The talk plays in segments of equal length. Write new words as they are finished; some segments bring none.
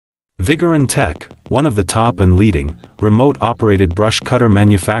Vigorun Tech, one of the top and leading, remote-operated brush cutter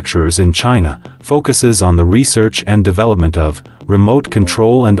manufacturers in China, focuses on the research and development of remote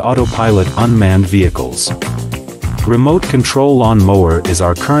control and autopilot unmanned vehicles. Remote control lawn mower is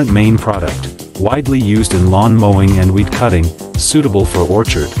our current main product, widely used in lawn mowing and weed cutting, suitable for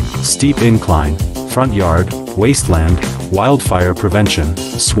orchard, steep incline, front yard, wasteland, wildfire prevention,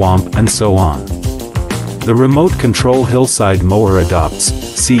 swamp and so on. The remote control hillside mower adopts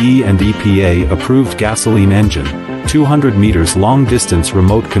CE and EPA approved gasoline engine, 200 meters long distance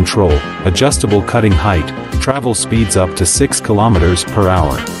remote control, adjustable cutting height, travel speeds up to 6 kilometers per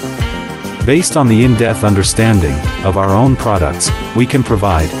hour. Based on the in-depth understanding of our own products, we can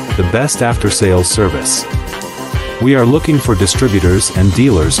provide the best after-sales service. We are looking for distributors and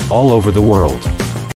dealers all over the world.